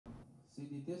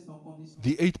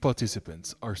The 8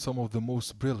 participants are some of the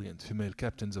most brilliant female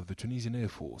captains of the Tunisian Air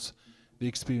Force. The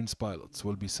experienced pilots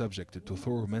will be subjected to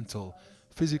thorough mental,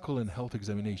 physical and health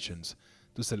examinations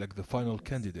to select the final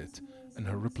candidate and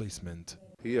her replacement.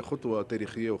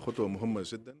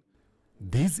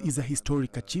 This is a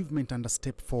historic achievement and a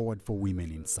step forward for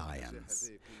women in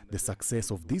science. The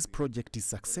success of this project is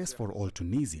success for all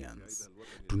Tunisians.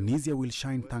 Tunisia will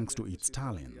shine thanks to its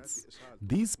talents.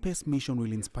 This space mission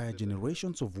will inspire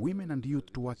generations of women and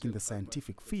youth to work in the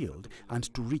scientific field and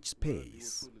to reach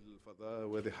space.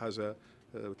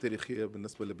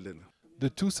 The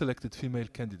 2 selected female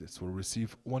candidates will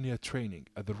receive 1-year training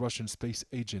at the Russian space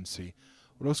agency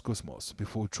Roscosmos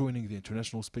before joining the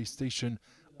International Space Station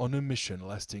on a mission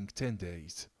lasting 10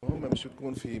 days. The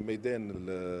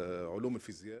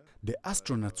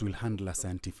astronauts will handle a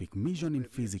scientific mission in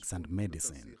physics and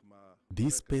medicine.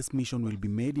 This space mission will be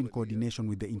made in coordination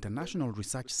with the international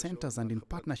research centers and in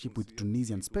partnership with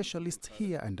Tunisian specialists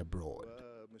here and abroad.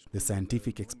 The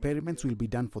scientific experiments will be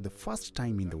done for the first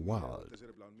time in the world.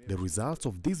 The results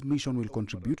of this mission will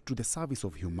contribute to the service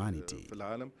of humanity.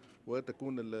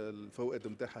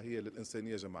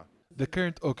 The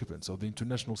current occupants of the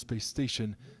International Space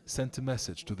Station sent a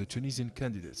message to the Tunisian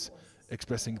candidates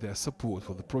expressing their support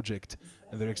for the project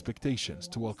and their expectations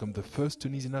to welcome the first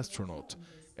Tunisian astronaut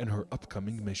in her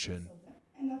upcoming mission.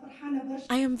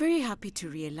 I am very happy to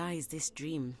realize this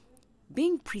dream.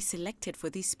 Being pre-selected for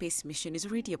this space mission is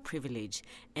already a privilege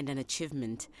and an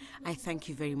achievement. I thank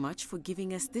you very much for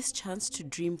giving us this chance to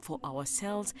dream for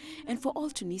ourselves and for all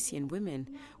Tunisian women.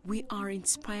 We are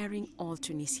inspiring all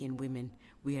Tunisian women.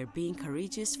 We are being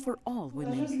courageous for all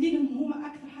women.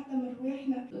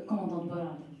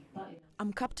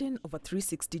 I'm captain of a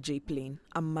 360J plane.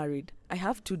 I'm married. I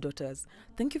have 2 daughters.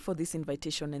 Thank you for this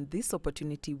invitation and this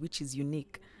opportunity, which is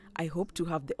unique. I hope to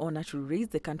have the honor to raise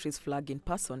the country's flag in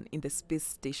person in the space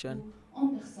station.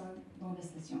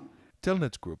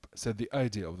 Telnet Group said the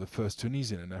idea of the first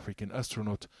Tunisian and African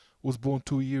astronaut was born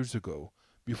 2 years ago,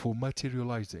 before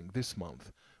materializing this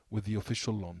month with the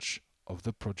official launch of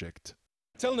the project.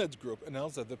 Telnet Group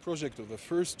announced that the project of the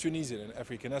first Tunisian and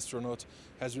African astronaut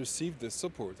has received the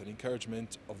support and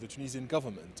encouragement of the Tunisian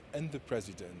government and the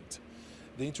president.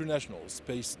 The International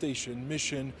Space Station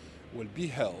mission will be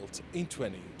held in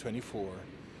 2024.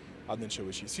 Adnen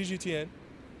Choauachi, CGTN,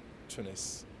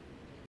 Tunis.